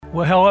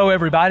Well, hello,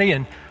 everybody,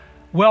 and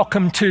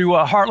welcome to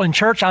Heartland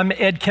Church. I'm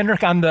Ed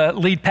Kendrick. I'm the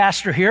lead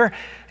pastor here.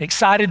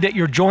 Excited that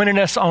you're joining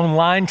us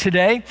online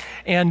today.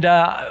 And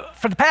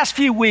for the past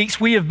few weeks,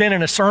 we have been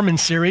in a sermon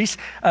series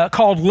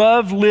called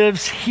Love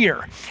Lives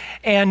Here.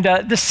 And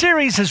the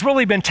series has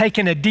really been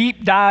taking a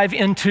deep dive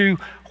into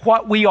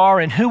what we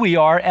are and who we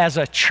are as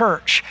a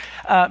church.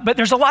 But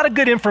there's a lot of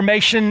good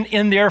information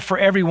in there for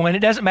everyone. It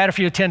doesn't matter if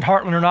you attend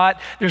Heartland or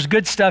not. There's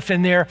good stuff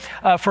in there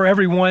for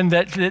everyone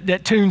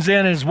that tunes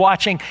in and is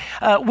watching.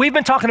 We've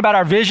been talking about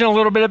our vision a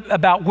little bit,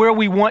 about where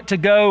we want to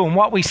go and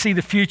what we see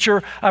the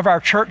future of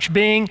our church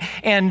being.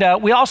 And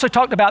we also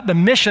talked about the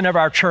mission of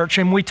our church,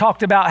 and we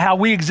talked about how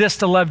we exist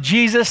to love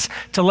Jesus,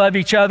 to love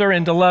each other,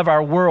 and to love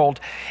our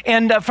world.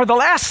 And for the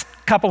last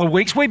couple of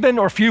weeks, we've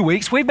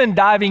been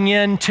diving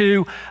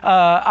into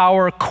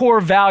our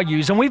core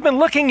values, and we've been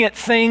looking at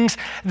things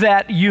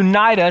that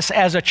unite us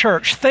as a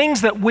church,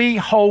 things that we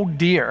hold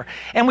dear.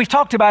 And we've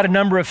talked about a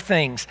number of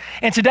things.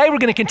 And today we're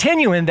going to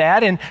continue in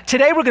that, and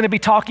today we're going to be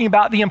talking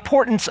about the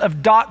importance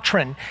of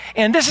doctrine.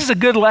 And this is a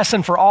good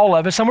lesson for all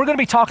of us, and we're going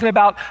to be talking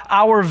about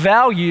our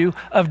value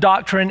of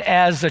doctrine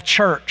as a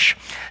church.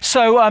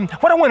 So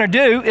what I want to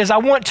do is I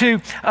want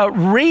to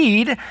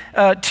read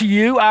to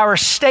you our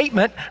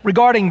statement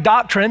regarding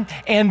doctrine,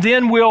 and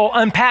then we'll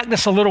unpack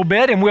this a little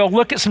bit and we'll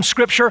look at some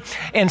scripture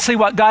and see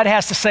what God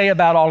has to say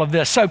about all of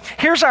this. So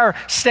here's our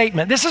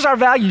statement. This is our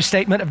value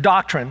statement of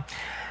doctrine.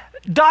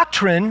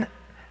 Doctrine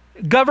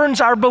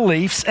governs our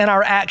beliefs and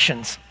our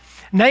actions.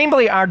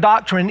 Namely, our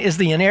doctrine is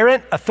the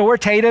inerrant,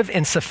 authoritative,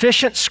 and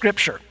sufficient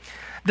scripture,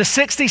 the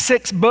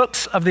 66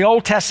 books of the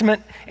Old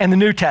Testament and the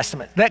New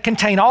Testament that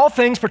contain all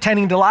things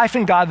pertaining to life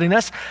and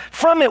godliness.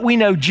 From it we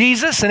know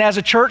Jesus, and as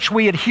a church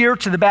we adhere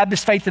to the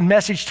Baptist Faith and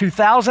Message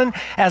 2000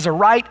 as a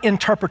right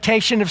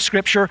interpretation of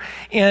Scripture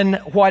in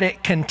what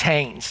it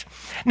contains.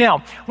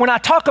 Now, when I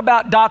talk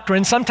about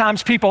doctrine,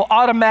 sometimes people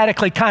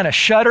automatically kind of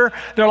shudder.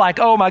 They're like,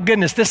 oh my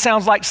goodness, this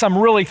sounds like some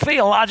really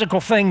theological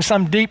thing,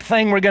 some deep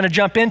thing we're going to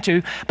jump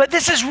into. But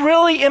this is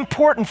really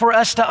important for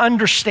us to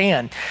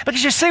understand.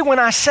 Because you see, when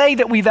I say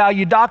that we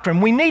value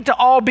doctrine, we need to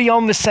all be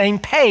on the same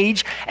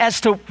page as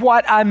to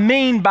what I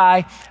mean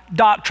by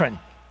doctrine.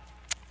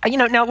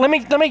 Now let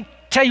me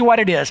tell you what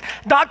it is.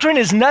 Doctrine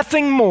is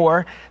nothing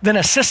more than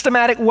a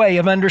systematic way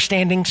of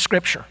understanding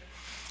Scripture.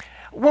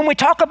 When we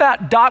talk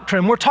about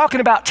doctrine, we're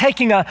talking about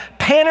taking a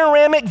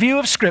panoramic view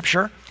of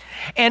Scripture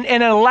and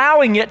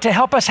allowing it to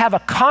help us have a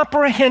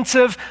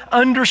comprehensive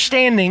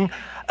understanding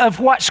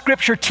of what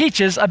Scripture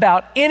teaches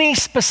about any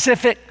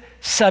specific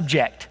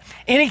subject.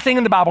 Anything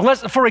in the Bible.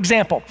 For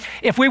example,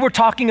 if we were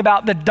talking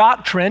about the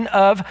doctrine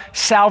of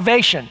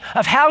salvation,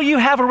 of how you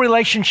have a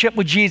relationship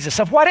with Jesus,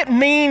 of what it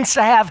means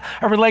to have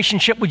a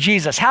relationship with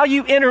Jesus, how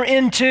you enter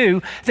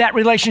into that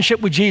relationship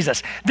with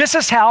Jesus. This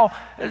is how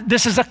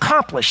this is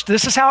accomplished.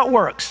 This is how it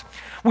works.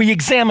 We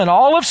examine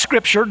all of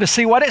Scripture to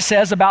see what it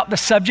says about the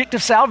subject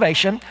of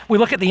salvation. We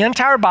look at the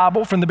entire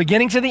Bible from the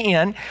beginning to the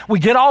end. We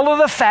get all of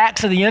the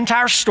facts of the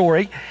entire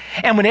story.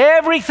 And when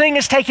everything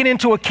is taken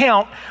into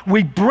account,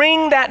 we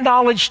bring that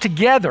knowledge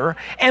together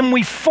and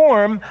we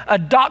form a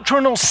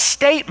doctrinal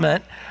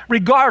statement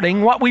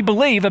regarding what we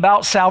believe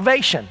about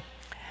salvation.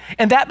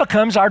 And that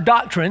becomes our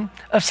doctrine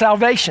of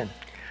salvation.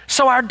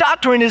 So our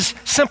doctrine is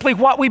simply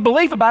what we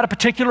believe about a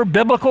particular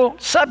biblical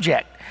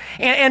subject.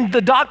 And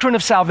the doctrine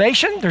of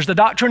salvation, there's the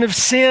doctrine of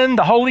sin,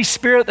 the Holy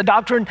Spirit, the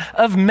doctrine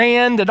of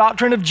man, the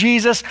doctrine of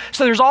Jesus.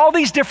 So there's all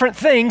these different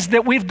things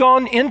that we've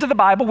gone into the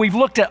Bible. We've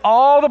looked at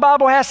all the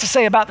Bible has to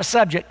say about the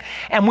subject,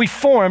 and we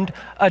formed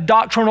a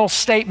doctrinal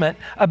statement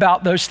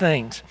about those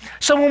things.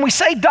 So when we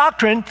say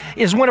doctrine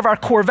is one of our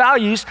core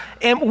values,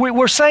 and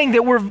we're saying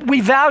that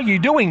we value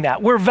doing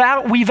that.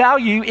 We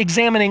value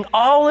examining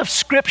all of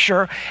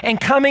Scripture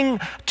and coming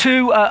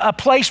to a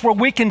place where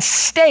we can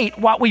state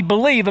what we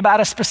believe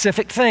about a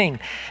specific thing.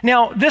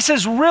 Now, this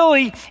is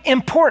really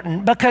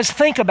important because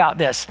think about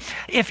this.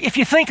 If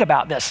you think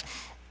about this,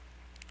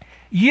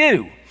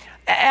 you,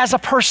 as a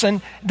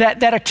person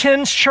that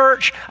attends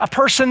church, a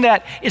person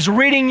that is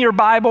reading your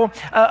Bible,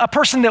 a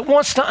person that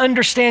wants to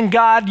understand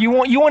God, you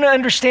want to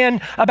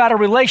understand about a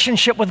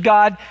relationship with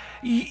God,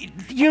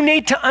 you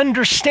need to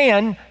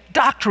understand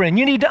doctrine.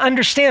 You need to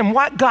understand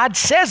what God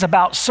says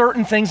about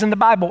certain things in the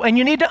Bible, and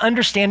you need to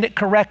understand it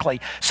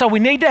correctly. So we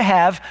need to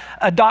have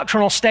a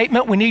doctrinal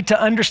statement. We need to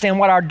understand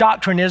what our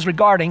doctrine is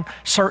regarding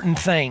certain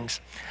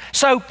things.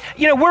 So,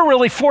 we're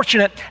really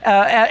fortunate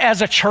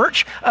as a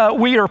church.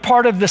 We are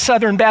part of the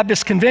Southern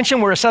Baptist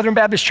Convention. We're a Southern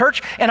Baptist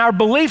church, and our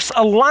beliefs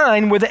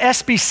align with the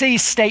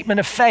SBC's statement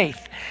of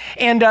faith.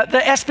 And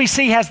the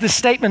SBC has this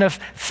statement of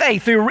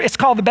faith. It's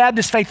called the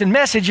Baptist Faith and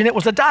Message, and it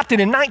was adopted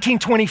in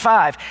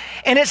 1925.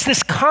 And it's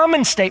this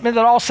common statement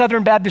that all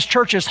Southern Baptist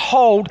churches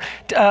hold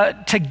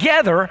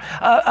together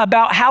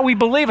about how we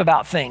believe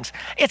about things.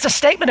 It's a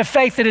statement of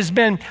faith that has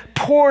been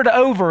pored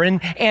over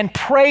and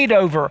prayed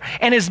over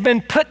and has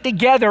been put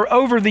together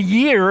over the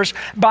years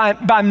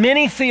by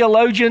many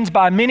theologians,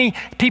 by many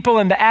people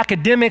in the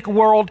academic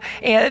world,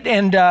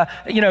 and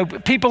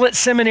people at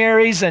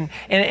seminaries and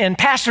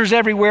pastors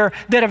everywhere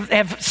that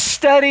have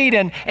studied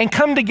and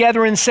come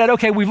together and said,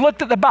 okay, we've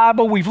looked at the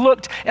Bible, we've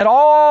looked at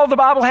all the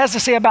Bible has to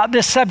say about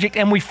this subject,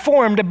 and we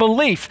formed a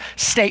belief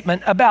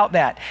statement about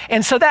that.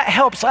 And so that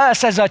helps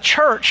us as a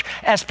church,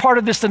 as part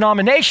of this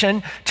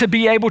denomination, to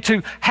be able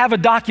to have a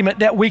document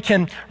that we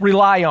can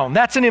rely on.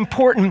 That's an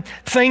important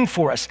thing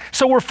for us.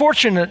 So we're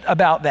fortunate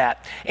about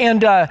that.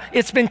 And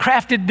it's been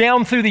crafted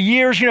down through the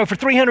years. For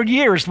 300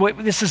 years,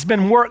 this has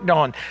been worked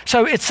on.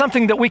 So it's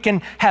something that we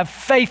can have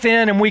faith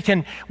in, and we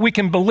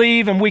can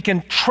believe, and we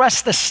can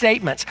trust the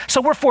statements.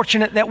 So we're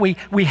fortunate that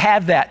we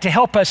have that to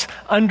help us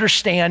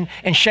understand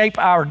and shape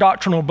our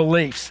doctrinal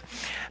beliefs.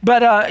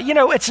 But,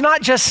 it's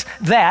not just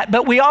that,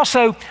 but we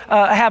also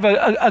have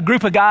a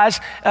group of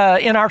guys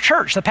in our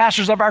church, the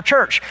pastors of our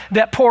church,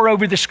 that pore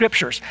over the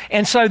scriptures.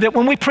 And so that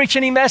when we preach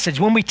any message,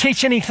 when we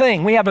teach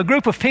anything, we have a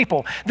group of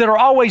people that are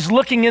always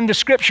looking in the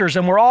scriptures,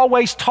 and we're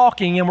always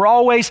talking, and we're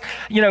always,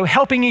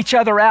 helping each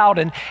other out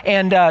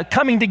and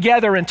coming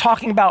together and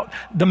talking about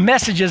the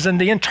messages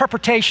and the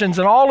interpretations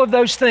and all of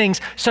those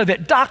things so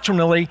that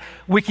doctrinally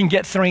we can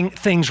get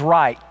things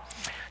right.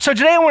 So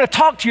today I want to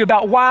talk to you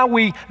about why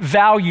we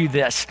value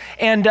this.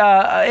 And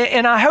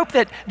I hope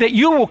that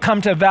you will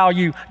come to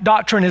value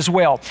doctrine as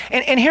well.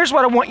 And here's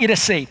what I want you to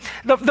see.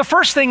 The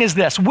first thing is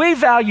this: we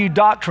value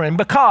doctrine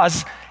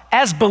because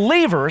as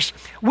believers,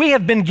 we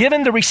have been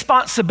given the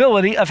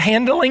responsibility of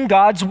handling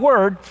God's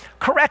word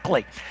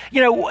correctly.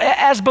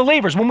 As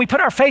believers, when we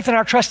put our faith and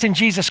our trust in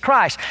Jesus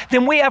Christ,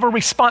 then we have a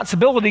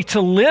responsibility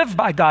to live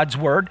by God's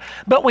word,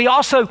 but we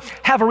also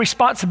have a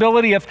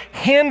responsibility of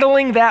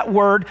handling that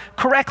word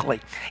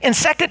correctly. In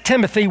 2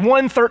 Timothy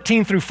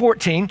 1:13 through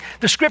 14,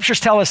 the scriptures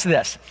tell us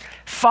this: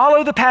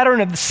 follow the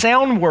pattern of the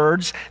sound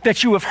words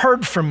that you have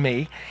heard from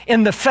me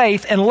in the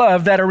faith and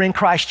love that are in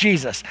Christ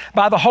Jesus.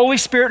 By the Holy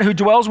Spirit who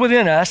dwells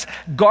within us,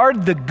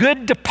 guard the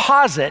good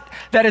deposit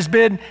that has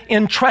been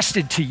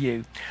entrusted to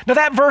you. Now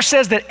that verse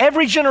says that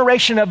every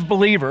generation of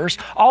believers,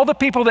 all the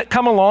people that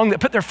come along that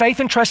put their faith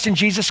and trust in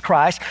Jesus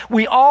Christ,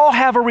 we all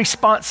have a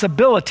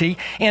responsibility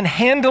in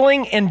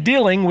handling and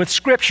dealing with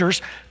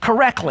scriptures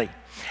correctly.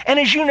 And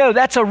as you know,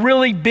 that's a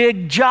really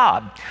big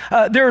job.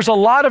 There's a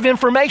lot of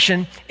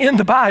information in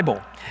the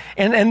Bible.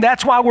 And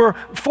that's why we're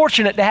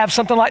fortunate to have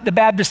something like the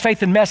Baptist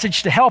Faith and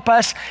Message to help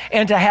us,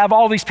 and to have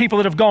all these people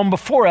that have gone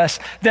before us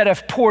that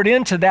have poured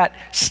into that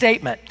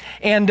statement.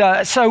 And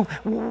so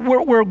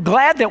we're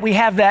glad that we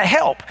have that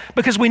help,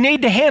 because we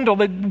need to handle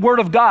the Word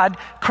of God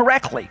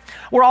correctly.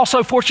 We're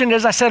also fortunate,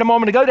 as I said a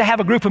moment ago, to have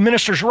a group of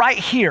ministers right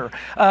here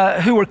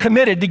who are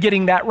committed to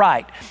getting that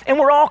right. And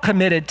we're all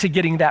committed to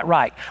getting that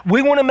right.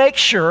 We want to make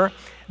sure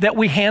that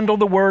we handle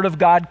the Word of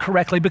God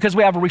correctly, because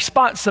we have a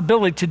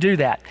responsibility to do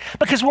that.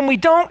 Because when we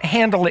don't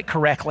handle it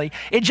correctly,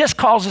 it just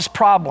causes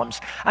problems.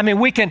 I mean,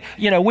 we can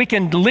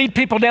lead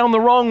people down the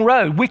wrong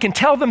road. We can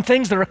tell them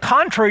things that are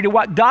contrary to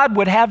what God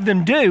would have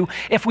them do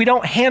if we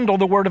don't handle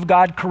the Word of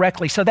God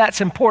correctly. So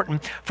that's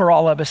important for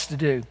all of us to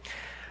do.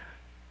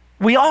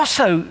 We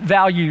also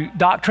value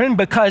doctrine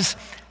because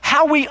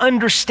how we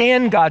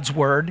understand God's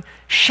Word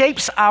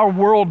shapes our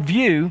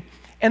worldview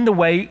and the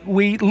way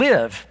we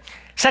live.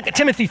 2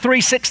 Timothy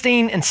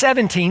 3:16 and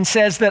 17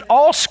 says that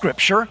all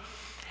scripture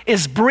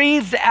is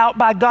breathed out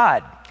by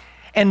God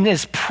and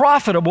is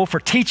profitable for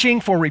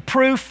teaching, for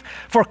reproof,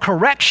 for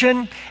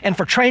correction, and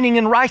for training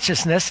in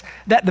righteousness,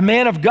 that the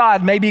man of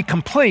God may be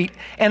complete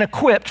and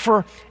equipped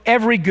for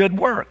every good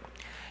work.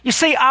 You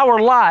see, our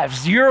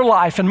lives, your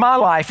life and my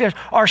life,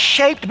 are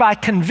shaped by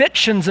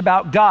convictions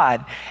about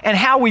God and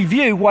how we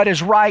view what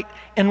is right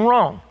and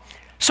wrong.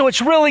 So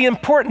it's really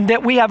important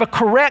that we have a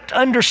correct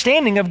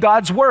understanding of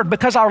God's word,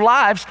 because our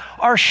lives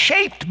are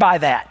shaped by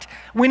that.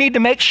 We need to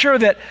make sure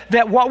that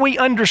what we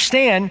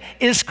understand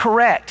is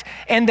correct,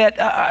 and that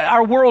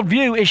our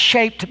worldview is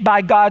shaped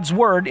by God's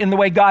word in the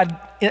way God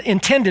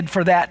intended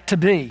for that to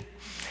be.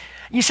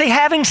 You see,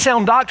 having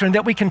sound doctrine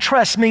that we can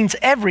trust means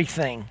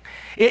everything.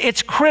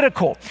 It's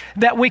critical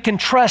that we can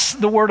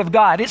trust the Word of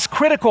God. It's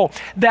critical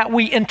that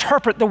we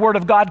interpret the Word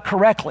of God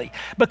correctly,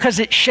 because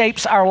it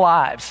shapes our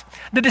lives.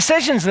 The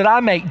decisions that I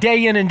make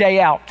day in and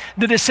day out,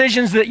 the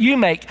decisions that you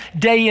make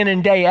day in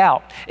and day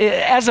out,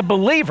 as a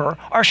believer,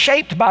 are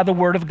shaped by the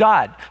Word of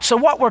God. So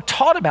what we're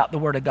taught about the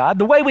Word of God,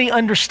 the way we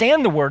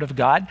understand the Word of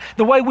God,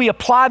 the way we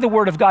apply the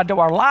Word of God to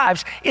our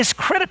lives is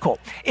critical.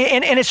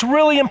 And it's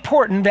really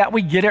important that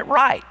we get it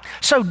right.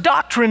 So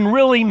doctrine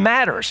really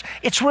matters.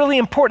 It's really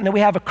important that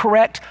we have a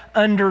correct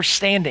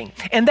understanding.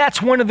 And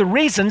that's one of the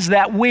reasons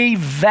that we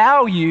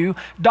value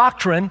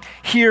doctrine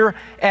here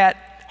at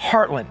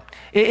Heartland.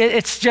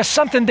 It's just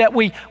something that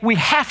we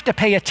have to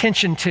pay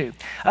attention to.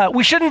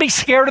 We shouldn't be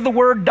scared of the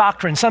word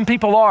doctrine. Some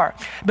people are.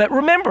 But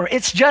remember,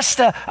 it's just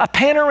a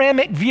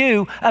panoramic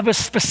view of a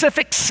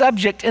specific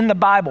subject in the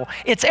Bible.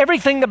 It's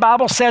everything the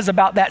Bible says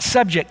about that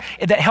subject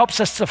that helps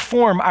us to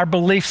form our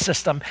belief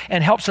system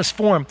and helps us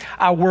form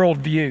our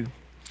worldview.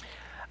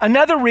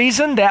 Another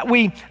reason that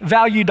we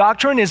value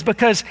doctrine is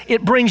because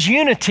it brings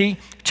unity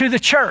to the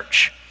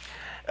church.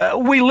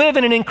 We live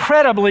in an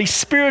incredibly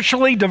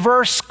spiritually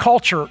diverse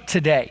culture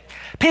today.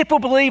 People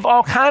believe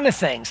all kinds of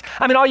things.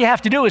 I mean, all you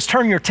have to do is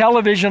turn your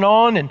television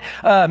on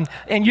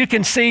and you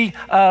can see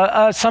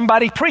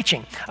somebody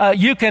preaching.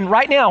 You can,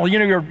 right now,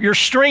 you're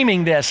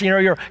streaming this,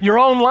 you're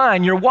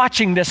online, you're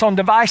watching this on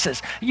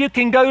devices. You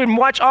can go and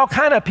watch all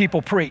kinds of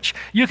people preach.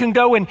 You can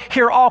go and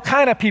hear all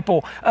kinds of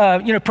people,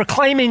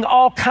 proclaiming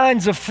all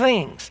kinds of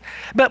things.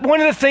 But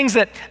one of the things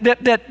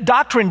that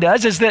doctrine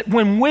does is that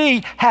when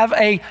we have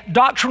a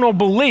doctrinal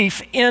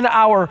belief in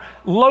our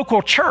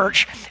local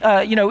church,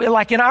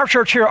 like in our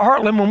church here at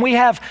Heartland, when we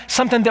have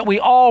something that we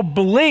all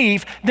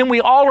believe, then we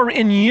all are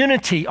in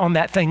unity on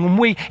that thing.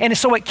 And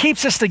so it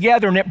keeps us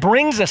together and it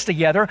brings us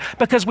together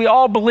because we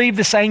all believe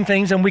the same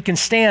things, and we can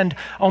stand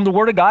on the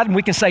Word of God and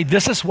we can say,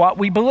 this is what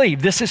we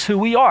believe. This is who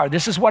we are.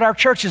 This is what our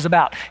church is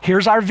about.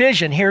 Here's our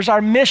vision. Here's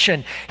our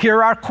mission. Here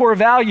are our core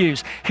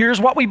values. Here's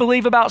what we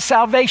believe about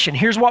salvation.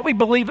 Here's what we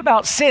believe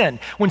about sin.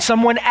 When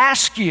someone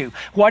asks you,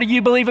 what do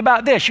you believe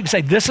about this? You can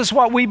say, this is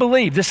what we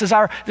believe. This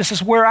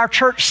is where our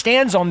church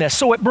stands on this.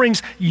 So it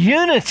brings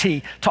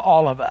unity to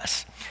all of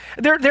us.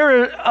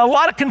 There are a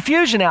lot of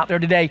confusion out there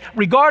today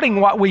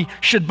regarding what we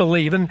should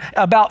believe and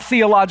about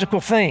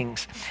theological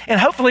things. And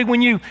hopefully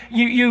when you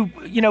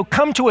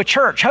come to a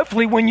church,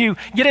 hopefully when you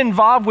get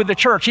involved with the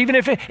church, even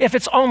if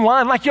it's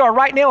online like you are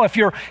right now, if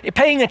you're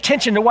paying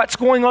attention to what's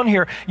going on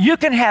here, you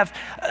can have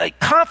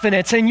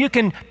confidence and you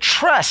can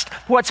trust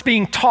what's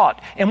being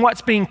taught and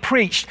what's being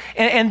preached.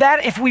 And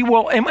that if we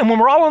will, and when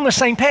we're all on the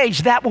same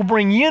page, that will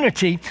bring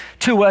unity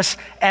to us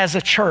as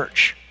a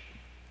church.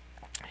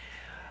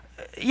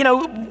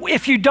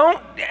 If you don't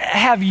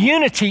have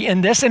unity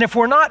in this, and if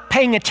we're not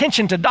paying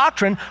attention to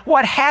doctrine,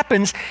 what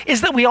happens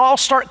is that we all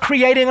start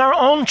creating our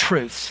own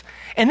truths.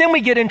 And then we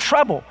get in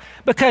trouble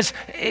because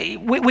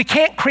we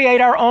can't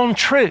create our own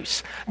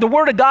truths. The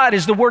Word of God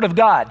is the Word of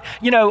God.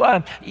 We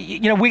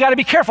got to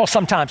be careful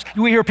sometimes.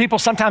 We hear people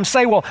sometimes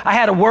say, well, I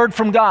had a word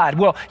from God.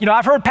 Well,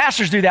 I've heard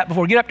pastors do that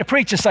before, get up to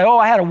preach and say, oh,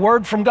 I had a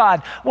word from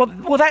God.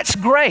 Well, that's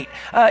great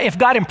if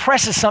God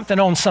impresses something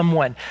on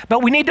someone.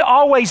 But we need to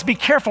always be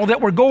careful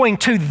that we're going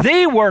to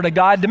the Word of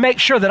God to make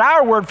sure that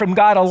our word from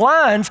God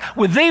aligns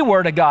with the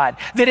Word of God,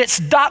 that it's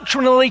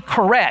doctrinally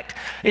correct.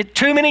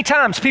 Too many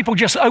times people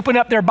just open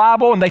up their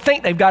Bible and they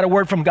think they've got a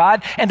word from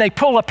God, and they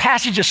pull a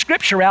passage of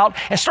Scripture out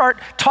and start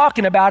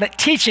talking about it,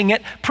 teaching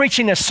it,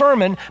 preaching a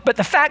sermon. But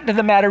the fact of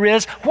the matter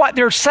is, what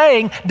they're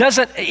saying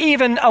doesn't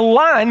even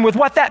align with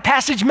what that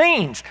passage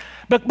means.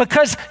 But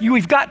because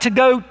we've got to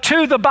go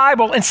to the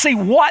Bible and see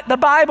what the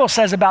Bible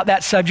says about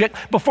that subject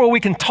before we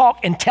can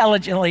talk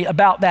intelligently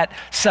about that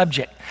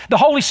subject. The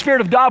Holy Spirit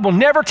of God will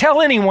never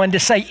tell anyone to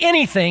say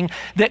anything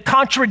that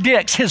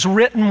contradicts His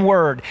written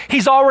word.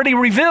 He's already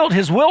revealed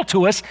His will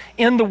to us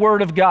in the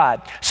Word of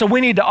God. So we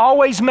need to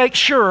always make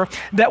sure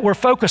that we're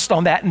focused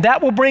on that, and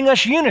that will bring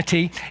us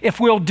unity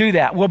if we'll do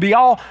that.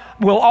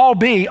 We'll all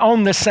be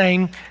on the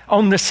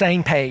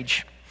same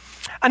page.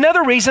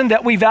 Another reason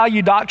that we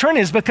value doctrine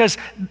is because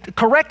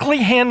correctly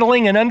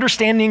handling and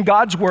understanding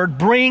God's word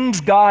brings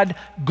God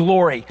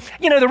glory.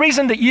 The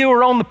reason that you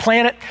are on the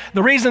planet,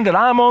 the reason that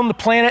I'm on the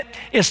planet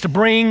is to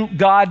bring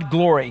God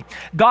glory.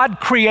 God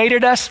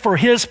created us for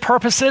His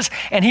purposes,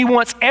 and He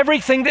wants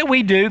everything that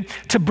we do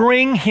to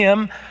bring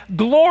Him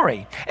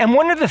glory. And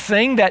one of the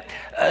things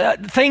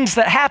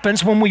that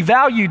happens when we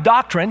value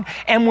doctrine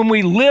and when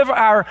we live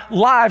our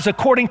lives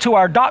according to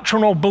our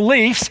doctrinal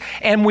beliefs,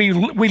 and we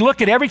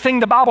look at everything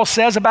the Bible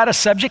says about a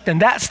subject,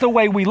 and that's the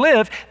way we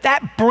live,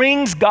 that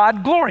brings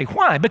God glory.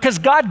 Why? Because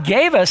God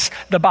gave us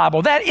the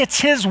Bible. That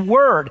it's His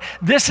word.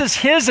 This is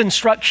His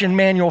instruction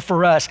manual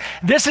for us.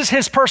 This is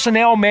His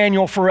personnel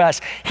manual for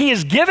us. He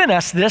has given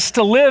us this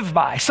to live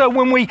by. So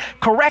when we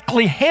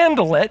correctly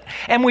handle it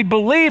and we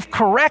believe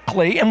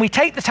correctly and we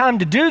take the time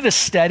to do this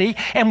study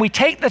and we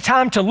take the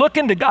time to look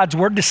into God's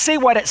word to see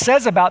what it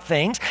says about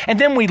things, and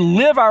then we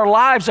live our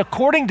lives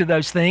according to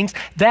those things,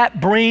 that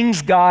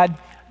brings God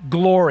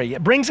glory.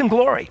 It brings Him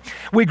glory.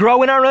 We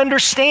grow in our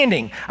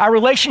understanding. Our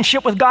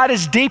relationship with God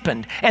is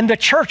deepened, and the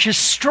church is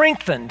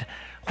strengthened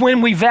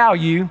when we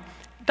value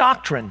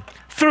doctrine.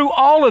 Through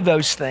all of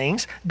those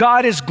things,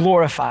 God is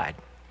glorified.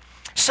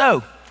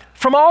 So,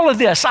 from all of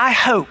this, I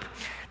hope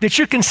that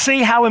you can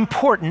see how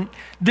important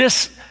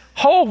this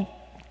whole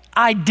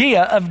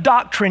idea of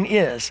doctrine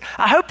is.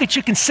 I hope that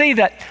you can see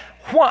that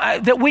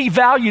we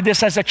value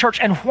this as a church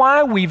and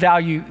why we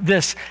value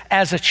this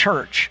as a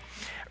church.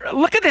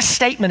 Look at this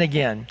statement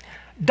again.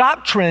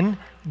 Doctrine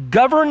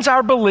governs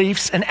our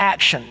beliefs and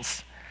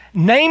actions.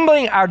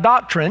 Namely, our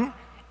doctrine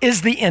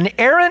is the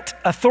inerrant,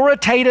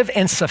 authoritative,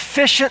 and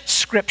sufficient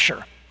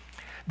Scripture.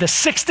 The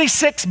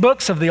 66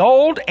 books of the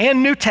Old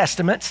and New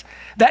Testaments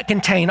that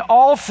contain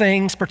all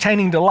things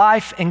pertaining to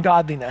life and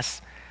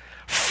godliness.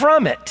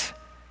 From it,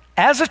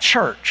 as a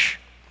church,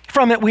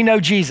 from it we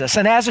know Jesus.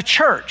 And as a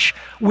church,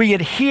 we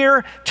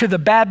adhere to the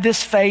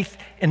Baptist faith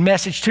in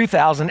Message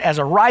 2000 as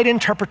a right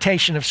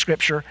interpretation of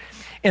Scripture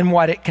and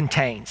what it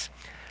contains.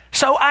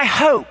 So I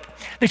hope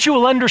that you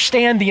will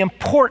understand the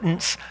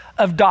importance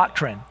of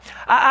doctrine.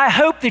 I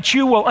hope that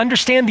you will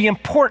understand the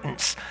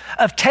importance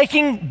of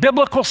taking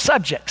biblical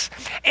subjects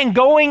and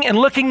going and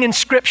looking in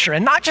Scripture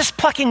and not just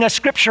plucking a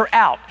Scripture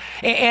out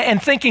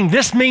and thinking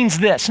this means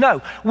this.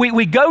 No,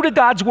 we go to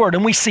God's Word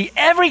and we see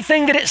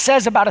everything that it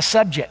says about a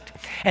subject.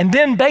 And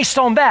then based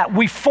on that,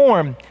 we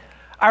form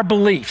our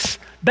beliefs.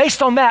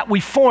 Based on that, we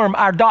form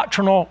our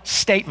doctrinal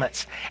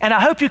statements. And I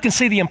hope you can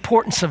see the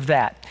importance of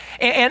that.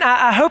 And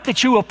I hope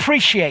that you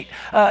appreciate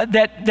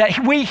that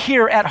we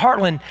here at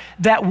Heartland,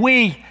 that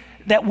we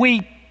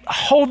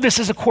hold this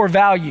as a core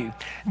value,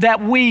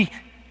 that we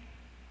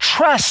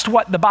trust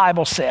what the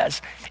Bible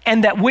says,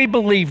 and that we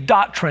believe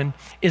doctrine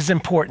is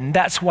important.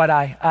 That's what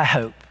I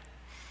hope.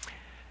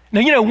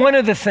 Now, one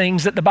of the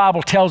things that the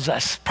Bible tells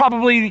us,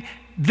 probably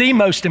the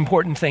most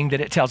important thing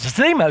that it tells us,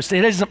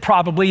 it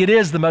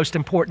is the most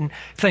important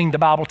thing the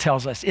Bible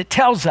tells us. It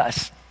tells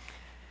us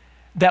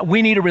that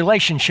we need a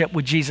relationship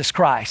with Jesus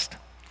Christ,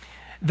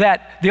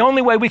 that the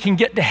only way we can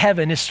get to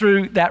heaven is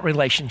through that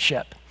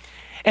relationship.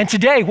 And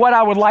today, what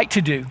I would like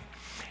to do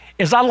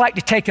is I'd like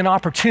to take an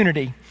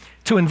opportunity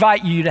to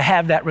invite you to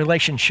have that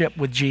relationship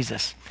with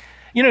Jesus.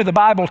 The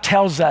Bible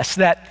tells us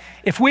that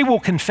if we will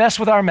confess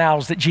with our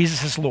mouths that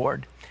Jesus is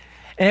Lord,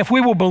 and if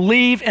we will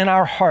believe in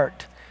our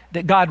heart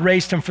that God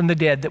raised him from the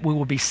dead, that we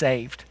will be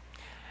saved.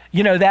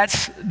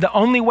 That's the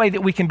only way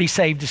that we can be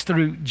saved is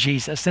through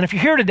Jesus. And if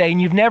you're here today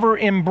and you've never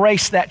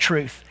embraced that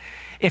truth,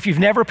 if you've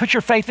never put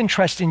your faith and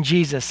trust in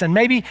Jesus, and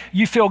maybe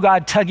you feel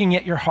God tugging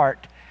at your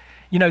heart,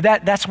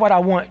 that's what I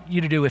want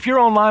you to do. If you're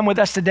online with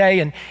us today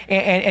and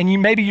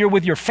maybe you're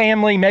with your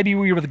family, maybe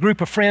you're with a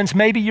group of friends,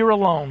 maybe you're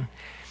alone,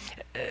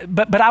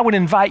 but I would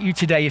invite you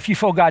today, if you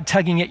feel God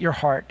tugging at your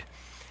heart,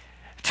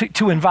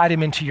 to invite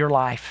him into your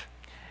life.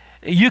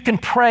 You can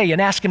pray and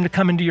ask him to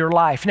come into your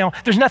life. Now,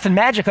 there's nothing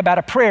magic about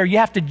a prayer. You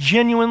have to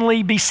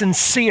genuinely be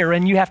sincere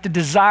and you have to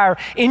desire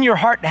in your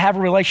heart to have a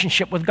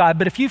relationship with God.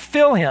 But if you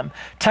feel him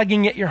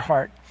tugging at your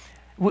heart,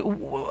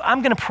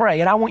 I'm going to pray,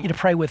 and I want you to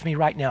pray with me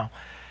right now.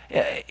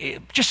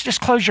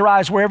 Just close your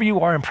eyes wherever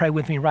you are and pray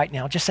with me right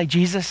now. Just say,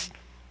 Jesus,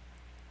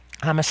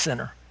 I'm a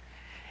sinner.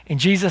 And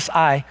Jesus,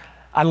 I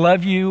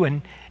love you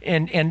and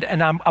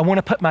I want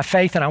to put my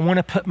faith and I want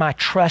to put my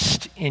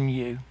trust in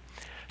you.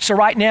 So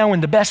right now,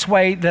 in the best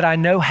way that I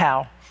know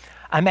how,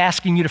 I'm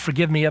asking you to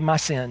forgive me of my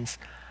sins.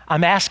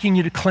 I'm asking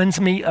you to cleanse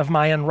me of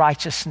my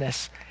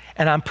unrighteousness,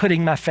 and I'm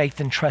putting my faith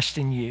and trust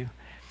in you.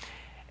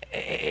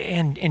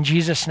 And in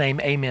Jesus'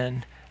 name,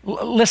 amen.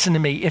 Listen to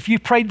me. If you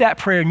prayed that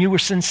prayer and you were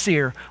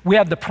sincere, we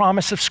have the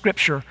promise of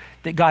Scripture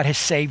that God has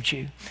saved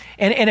you.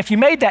 And if you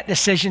made that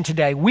decision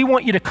today, we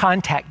want you to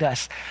contact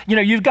us.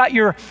 You've got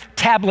your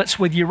tablets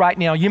with you right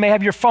now. You may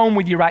have your phone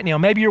with you right now.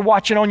 Maybe you're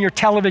watching on your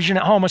television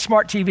at home, a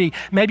smart TV.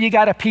 Maybe you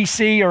got a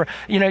PC or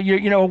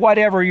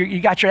whatever. You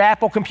got your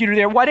Apple computer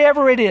there.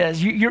 Whatever it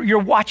is, you're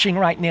watching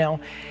right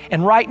now.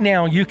 And right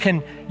now, you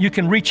can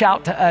reach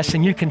out to us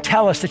and you can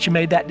tell us that you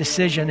made that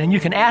decision. And you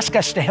can ask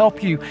us to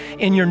help you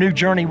in your new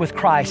journey with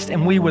Christ.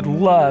 And we would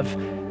love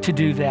to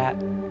do that.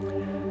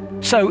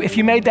 So if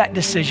you made that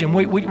decision,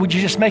 would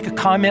you just make a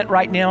comment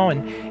right now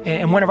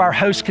and one of our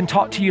hosts can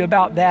talk to you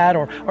about that,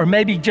 or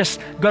maybe just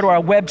go to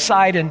our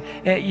website and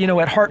at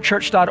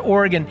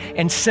heartchurch.org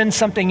and send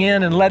something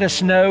in and let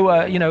us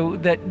know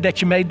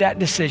that you made that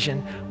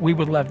decision. We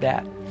would love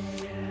that.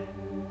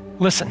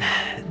 Listen,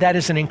 that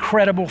is an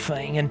incredible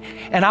thing,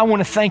 and I want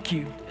to thank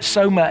you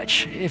so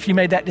much if you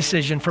made that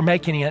decision for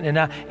making it. And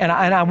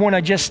I want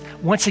to just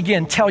once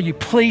again tell you,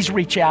 please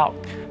reach out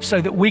so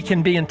that we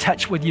can be in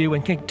touch with you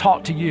and can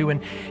talk to you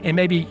and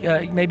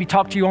maybe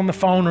talk to you on the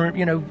phone or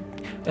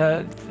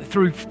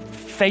through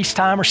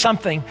FaceTime or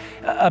something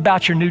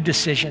about your new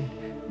decision,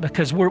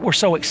 because we're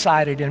so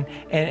excited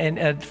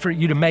and for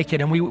you to make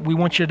it, and we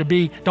want you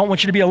to don't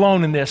want you to be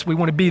alone in this. We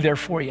want to be there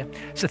for you.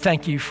 So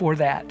thank you for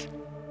that.